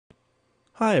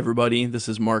Hi everybody, this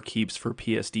is Mark Heaps for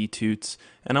PSD Toots,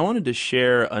 and I wanted to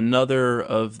share another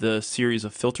of the series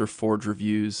of Filter Forge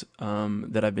reviews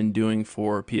that I've been doing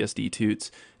for PSD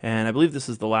Toots, and I believe this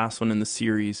is the last one in the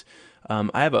series.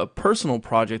 I have a personal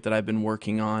project that I've been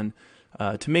working on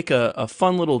to make a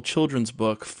fun little children's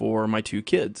book for my two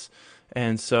kids.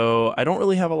 And so I don't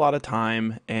really have a lot of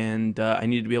time, and I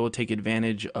needed to be able to take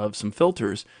advantage of some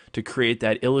filters to create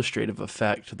that illustrative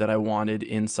effect that I wanted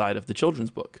inside of the children's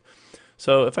book.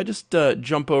 So if I just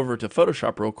jump over to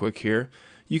Photoshop real quick here,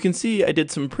 you can see I did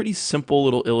some pretty simple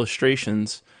little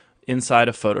illustrations inside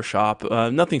of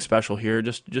Photoshop. Nothing special here,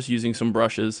 just using some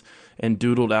brushes and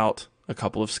doodled out a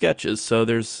couple of sketches. So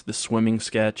there's the swimming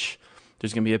sketch,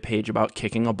 there's going to be a page about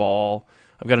kicking a ball,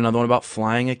 I've got another one about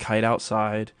flying a kite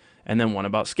outside, and then one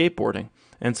about skateboarding.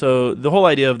 And so the whole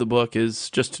idea of the book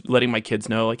is just letting my kids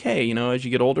know, like, hey, you know, as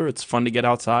you get older, it's fun to get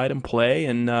outside and play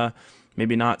and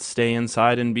maybe not stay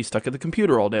inside and be stuck at the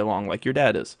computer all day long like your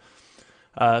dad is.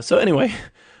 So anyway,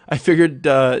 I figured,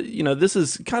 this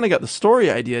has kind of got the story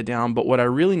idea down, but what I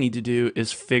really need to do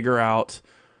is figure out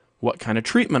what kind of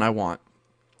treatment I want.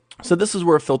 So this is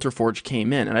where Filter Forge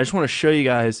came in, and I just want to show you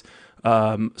guys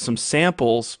some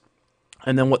samples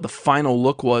and then what the final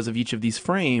look was of each of these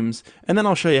frames, and then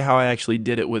I'll show you how I actually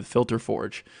did it with Filter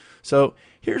Forge. So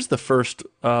here's the first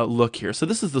look here. So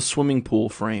this is the swimming pool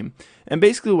frame, and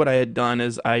basically what I had done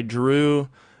is I drew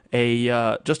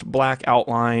a just black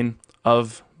outline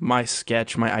of my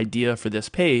sketch, my idea for this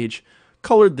page,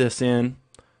 colored this in,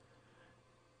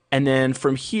 and then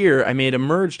from here I made a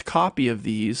merged copy of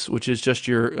these, which is just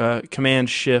your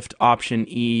Command Shift Option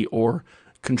E or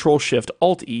Control Shift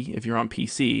Alt E if you're on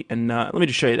PC. And let me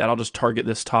just show you that. I'll just target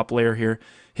this top layer here,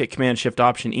 hit Command Shift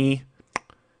Option E,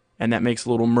 and that makes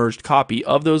a little merged copy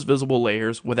of those visible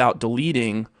layers without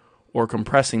deleting or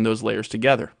compressing those layers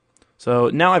together. So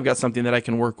now I've got something that I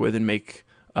can work with and make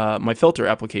my filter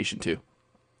application to.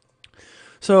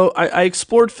 So I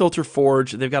explored Filter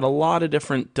Forge. They've got a lot of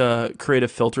different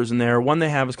creative filters in there. One they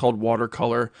have is called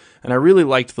watercolor, and I really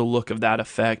liked the look of that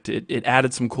effect. It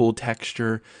added some cool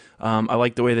texture. I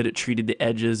liked the way that it treated the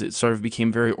edges. It sort of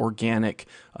became very organic.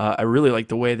 I really liked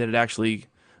the way that it actually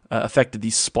affected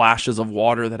these splashes of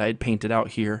water that I had painted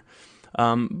out here.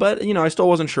 But I still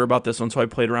wasn't sure about this one, so I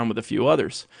played around with a few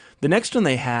others. The next one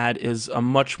they had is a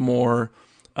much more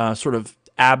sort of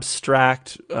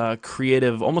abstract,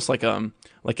 creative, almost like an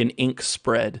ink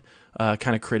spread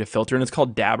kind of creative filter, and it's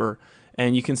called Dabber.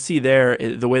 And you can see there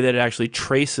the way that it actually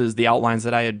traces the outlines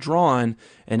that I had drawn,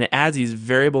 and it adds these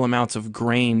variable amounts of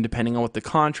grain depending on what the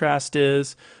contrast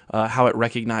is, how it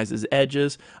recognizes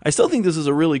edges. I still think this is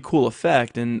a really cool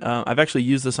effect, and I've actually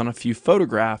used this on a few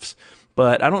photographs,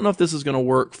 but I don't know if this is going to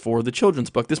work for the children's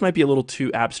book. This might be a little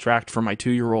too abstract for my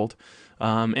 2-year-old,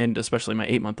 and especially my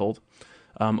 8-month-old.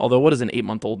 Although what does an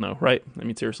 8-month-old know, right? I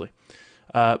mean, seriously.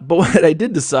 But what I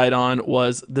did decide on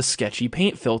was the sketchy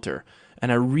paint filter.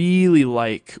 And I really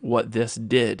like what this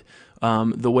did.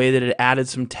 The way that it added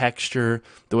some texture,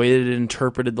 the way that it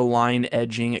interpreted the line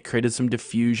edging, it created some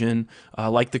diffusion,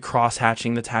 like the cross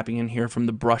hatching that's happening in here from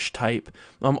the brush type.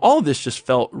 All of this just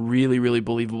felt really, really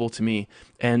believable to me,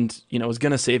 and it was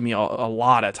going to save me a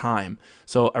lot of time.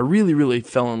 So I really, really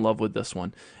fell in love with this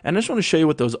one. And I just want to show you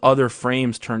what those other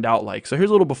frames turned out like. So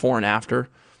here's a little before and after.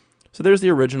 So there's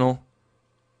the original,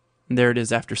 and there it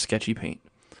is after sketchy paint.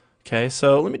 Okay,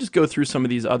 so let me just go through some of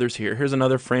these others here. Here's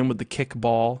another frame with the kick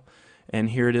ball, and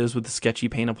here it is with the sketchy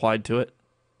paint applied to it.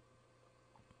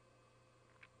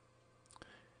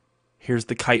 Here's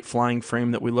the kite flying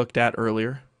frame that we looked at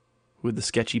earlier with the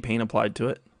sketchy paint applied to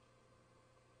it.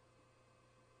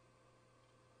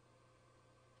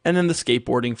 And then the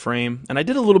skateboarding frame, and I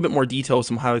did a little bit more detail with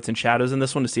some highlights and shadows in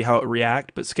this one to see how it would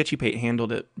react, but sketchy paint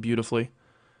handled it beautifully.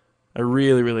 I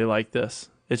really, really like this.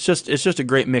 It's just a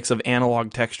great mix of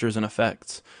analog textures and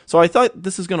effects. So I thought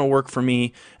this is going to work for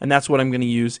me, and that's what I'm going to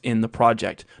use in the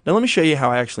project. Now let me show you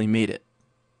how I actually made it.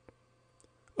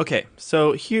 Okay,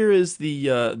 so here is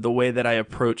the way that I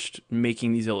approached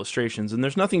making these illustrations, and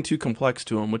there's nothing too complex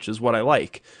to them, which is what I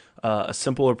like. A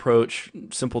simple approach,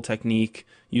 simple technique,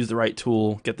 use the right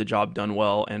tool, get the job done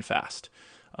well and fast.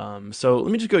 So let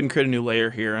me just go ahead and create a new layer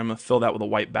here. I'm going to fill that with a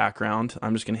white background.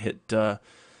 I'm just going to hit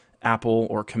Apple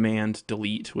or Command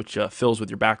Delete, which fills with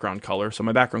your background color. So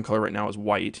my background color right now is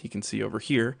white. You can see over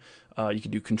here. You can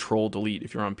do Control Delete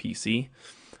if you're on PC.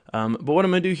 But what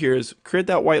I'm going to do here is create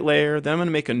that white layer. Then I'm going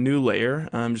to make a new layer.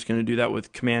 I'm just going to do that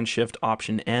with Command Shift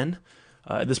Option N.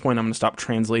 At this point, I'm going to stop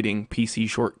translating PC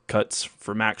shortcuts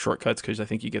for Mac shortcuts because I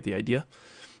think you get the idea.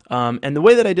 And the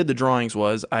way that I did the drawings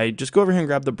was I just go over here and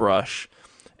grab the brush,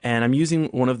 and I'm using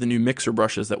one of the new mixer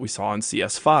brushes that we saw in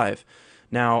CS5.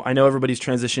 Now, I know everybody's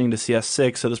transitioning to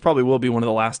CS6, so this probably will be one of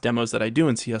the last demos that I do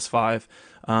in CS5,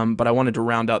 but I wanted to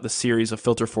round out the series of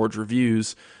Filter Forge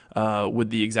reviews with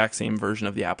the exact same version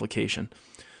of the application.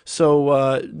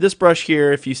 So this brush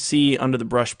here, if you see under the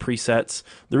brush presets,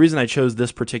 the reason I chose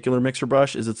this particular mixer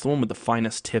brush is it's the one with the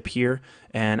finest tip here,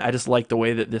 and I just like the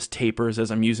way that this tapers as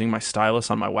I'm using my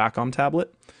stylus on my Wacom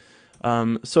tablet.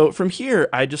 So from here,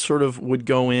 I just sort of would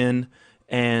go in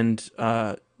and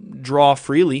draw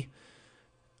freely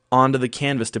onto the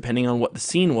canvas depending on what the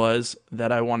scene was that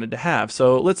I wanted to have.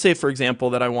 So let's say, for example,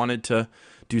 that I wanted to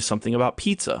do something about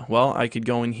pizza. Well, I could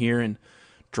go in here and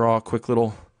draw a quick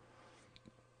little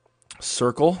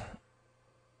circle.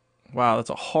 Wow, that's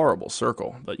a horrible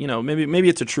circle, but you know, maybe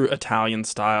it's a true Italian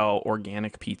style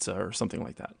organic pizza or something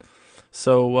like that.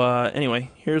 So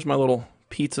anyway, here's my little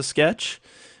pizza sketch,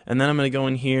 and then I'm going to go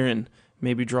in here and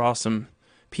maybe draw some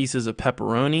pieces of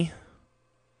pepperoni.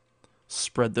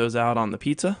 Spread those out on the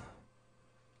pizza.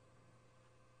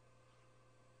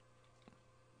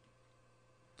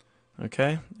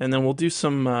 Okay, and then we'll do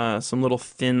some little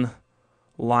thin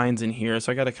lines in here.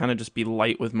 So I got to kind of just be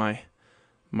light with my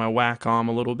Wacom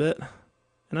a little bit,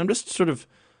 and I'm just sort of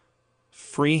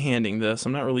freehanding this.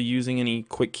 I'm not really using any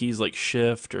quick keys like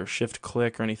Shift or Shift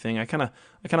click or anything. I kind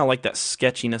of like that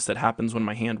sketchiness that happens when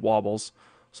my hand wobbles.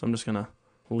 So I'm just gonna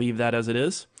leave that as it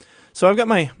is. So I've got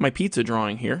my pizza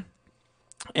drawing here,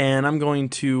 and I'm going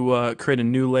to create a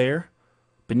new layer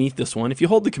beneath this one. If you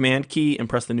hold the Command key and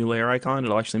press the new layer icon,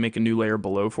 it'll actually make a new layer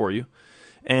below for you.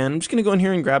 And I'm just going to go in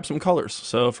here and grab some colors.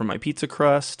 So for my pizza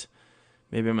crust,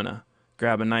 maybe I'm going to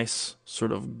grab a nice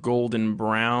sort of golden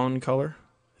brown color.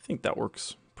 I think that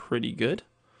works pretty good.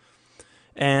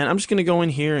 And I'm just going to go in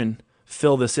here and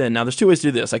fill this in. Now there's two ways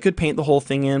to do this. I could paint the whole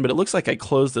thing in, but it looks like I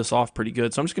closed this off pretty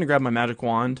good. So I'm just going to grab my magic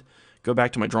wand, go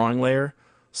back to my drawing layer,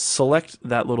 select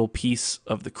that little piece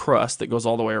of the crust that goes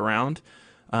all the way around.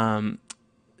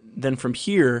 Then from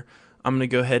here, I'm going to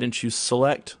go ahead and choose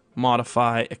Select,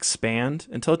 Modify, Expand,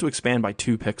 and tell it to expand by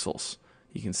 2 pixels.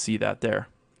 You can see that there.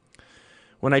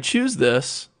 When I choose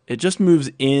this, it just moves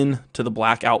in to the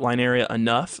black outline area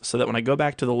enough so that when I go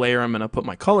back to the layer I'm going to put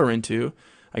my color into,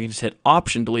 I can just hit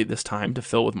Option Delete this time to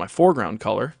fill with my foreground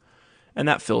color, and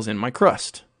that fills in my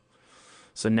crust.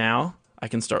 So now I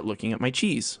can start looking at my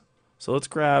cheese. So let's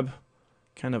grab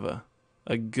kind of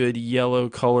a good yellow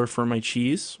color for my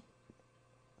cheese.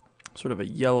 Sort of a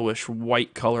yellowish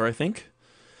white color, I think.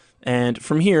 And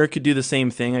from here, I could do the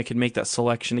same thing. I could make that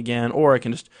selection again, or I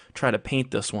can just try to paint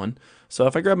this one. So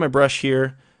if I grab my brush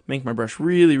here, make my brush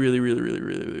really, really, really, really,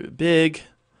 really, really big,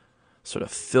 sort of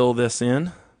fill this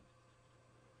in.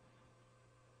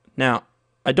 Now,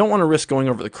 I don't want to risk going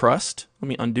over the crust. Let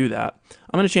me undo that.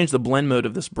 I'm going to change the blend mode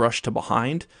of this brush to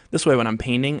behind. This way, when I'm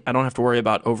painting, I don't have to worry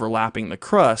about overlapping the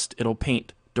crust. It'll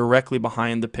paint directly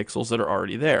behind the pixels that are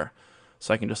already there.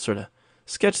 So I can just sort of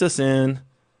sketch this in,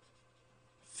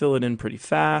 fill it in pretty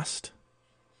fast,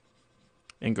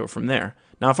 and go from there.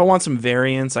 Now, if I want some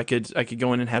variance, I could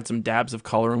go in and add some dabs of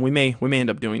color, and we may end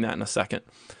up doing that in a second.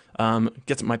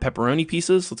 Get some my pepperoni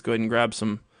pieces. Let's go ahead and grab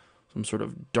some sort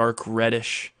of dark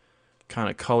reddish kind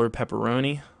of color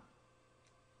pepperoni.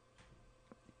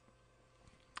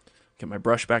 Get my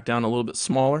brush back down a little bit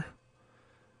smaller.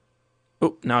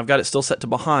 Oh, now I've got it still set to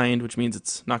behind, which means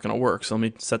it's not going to work. So let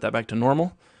me set that back to normal.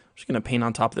 I'm just going to paint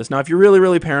on top of this. Now, if you're really,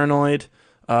 really paranoid,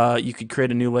 you could create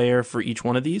a new layer for each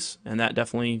one of these, and that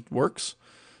definitely works.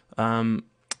 But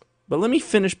let me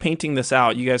finish painting this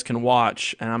out. You guys can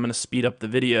watch, and I'm going to speed up the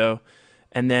video,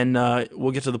 and then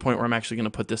we'll get to the point where I'm actually going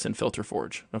to put this in Filter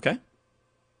Forge, okay?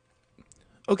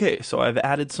 Okay, so I've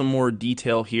added some more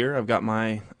detail here. I've got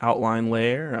my outline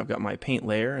layer, I've got my paint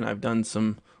layer, and I've done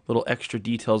some little extra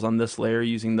details on this layer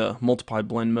using the multiply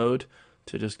blend mode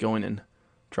to just go in and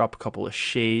drop a couple of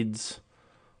shades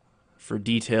for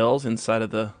details inside of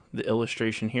the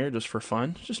illustration here, just for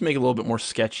fun. Just make it a little bit more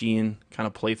sketchy and kind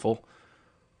of playful,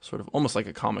 sort of almost like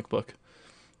a comic book.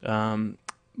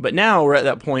 But now we're at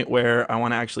that point where I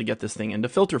want to actually get this thing into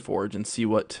Filter Forge and see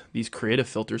what these creative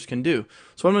filters can do.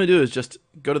 So what I'm going to do is just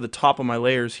go to the top of my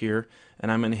layers here,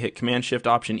 and I'm going to hit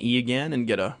Command-Shift-Option-E again and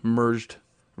get a merged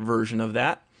version of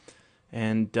that.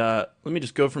 And let me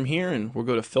just go from here, and we'll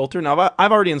go to Filter. Now,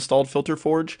 I've already installed Filter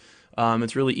Forge.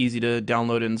 It's really easy to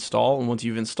download and install, and once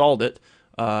you've installed it,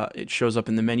 it shows up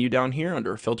in the menu down here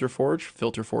under Filter Forge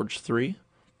 3.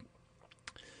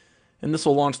 And this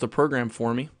will launch the program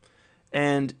for me.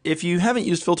 And if you haven't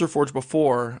used Filter Forge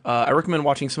before, I recommend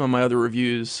watching some of my other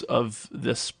reviews of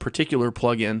this particular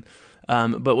plugin.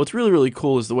 But what's really, really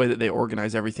cool is the way that they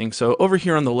organize everything. So over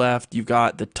here on the left, you've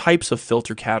got the types of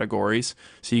filter categories.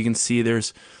 So you can see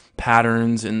there's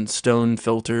patterns and stone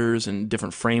filters and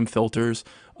different frame filters.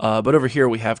 But over here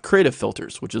we have creative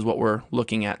filters, which is what we're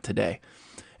looking at today.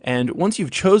 And once you've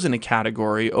chosen a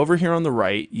category, over here on the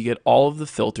right, you get all of the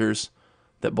filters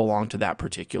that belong to that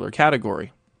particular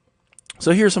category.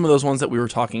 So here's some of those ones that we were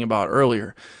talking about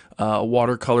earlier.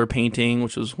 Watercolor painting,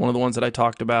 which was one of the ones that I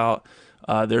talked about.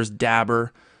 There's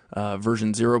Dabber,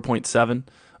 version 0.7.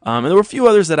 And there were a few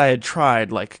others that I had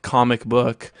tried, like comic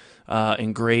book,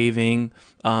 engraving.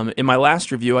 In my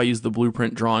last review, I used the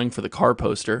blueprint drawing for the car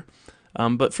poster.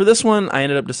 But for this one, I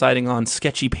ended up deciding on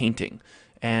sketchy painting.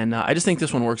 And I just think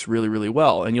this one works really, really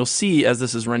well. And you'll see as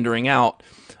this is rendering out,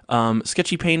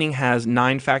 sketchy painting has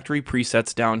 9 factory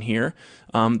presets down here.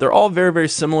 They're all very, very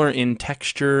similar in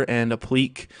texture and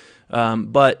applique.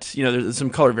 But, you know, there's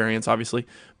some color variance, obviously.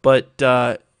 But,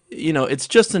 you know, it's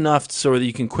just enough so that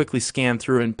you can quickly scan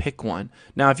through and pick one.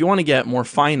 Now, if you want to get more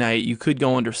finite, you could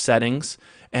go under settings.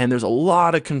 And there's a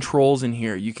lot of controls in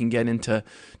here. You can get into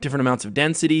different amounts of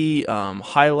density,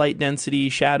 highlight density,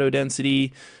 shadow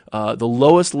density, the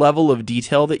lowest level of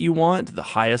detail that you want, the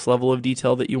highest level of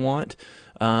detail that you want,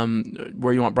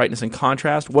 where you want brightness and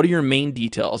contrast. What are your main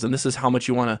details? And this is how much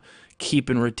you want to keep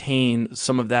and retain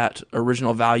some of that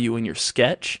original value in your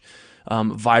sketch.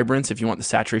 Vibrance, if you want the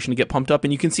saturation to get pumped up.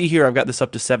 And you can see here I've got this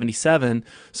up to 77.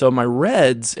 So my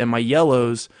reds and my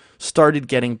yellows started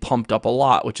getting pumped up a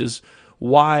lot, which is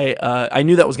why I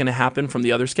knew that was going to happen from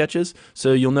the other sketches.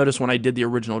 So you'll notice when I did the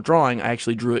original drawing, I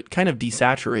actually drew it kind of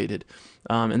desaturated.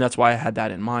 And that's why I had that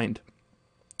in mind.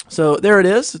 So there it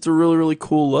is. It's a really, really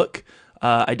cool look.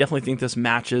 I definitely think this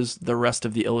matches the rest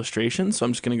of the illustration. So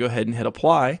I'm just going to go ahead and hit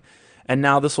apply. And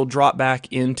now this will drop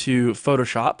back into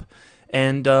Photoshop.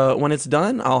 And when it's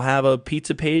done, I'll have a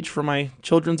pizza page for my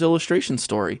children's illustration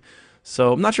story.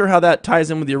 So I'm not sure how that ties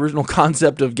in with the original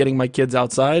concept of getting my kids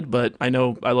outside, but I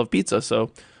know I love pizza, so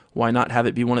why not have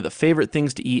it be one of the favorite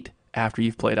things to eat after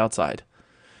you've played outside?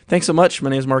 Thanks so much.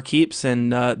 My name is Mark Heaps,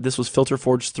 and this was Filter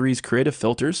Forge 3's Creative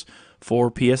Filters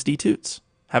for PSD Toots.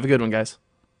 Have a good one, guys.